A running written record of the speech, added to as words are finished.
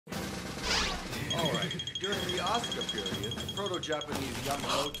During the Oscar period, the Proto-Japanese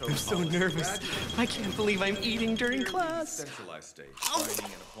Yamamoto I'm so nervous. I can't believe I'm eating during class. Centralized stage, Oh, finding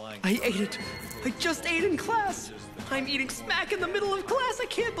and applying I ate it. I just ate in class. I'm eating smack in the middle of class. I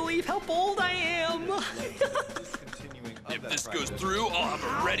can't believe how bold I am. If this goes through, I'll have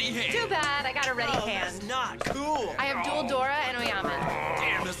a ready hand. Too bad, I got a ready hand. That's not cool. I have dual Dora and Oyama.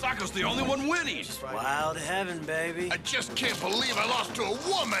 Damn, Misako's the only one winning. Wild heaven, baby. I just can't believe I lost to a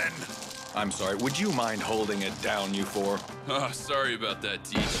woman. I'm sorry, would you mind holding it down, you four? Oh, sorry about that,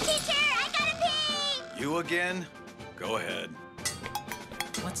 teacher. Teacher, I gotta pee! You again? Go ahead.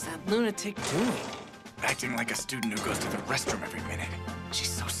 What's that lunatic doing? Acting like a student who goes to the restroom every minute. She's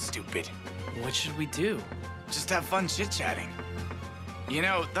so stupid. What should we do? Just have fun chit-chatting. You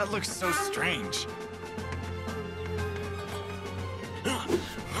know, that looks so strange.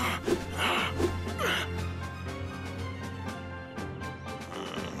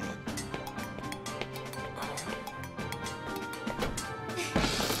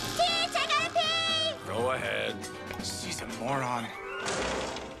 Teach, I gotta pee! Go ahead. She's a moron.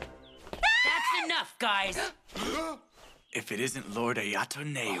 That's enough, guys. If it isn't Lord Ayato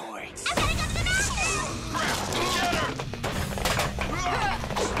Neoi. I gotta go to the bathroom!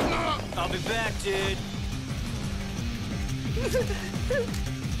 I'll be back, dude.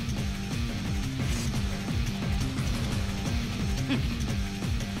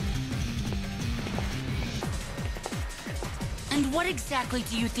 And what exactly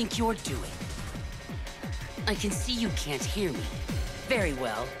do you think you're doing? I can see you can't hear me. Very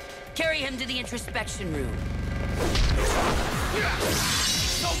well. Carry him to the introspection room.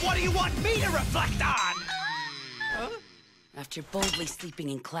 So what do you want me to reflect on? After boldly sleeping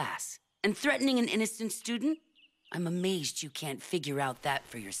in class and threatening an innocent student, I'm amazed you can't figure out that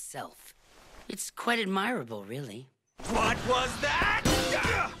for yourself. It's quite admirable, really. What was that?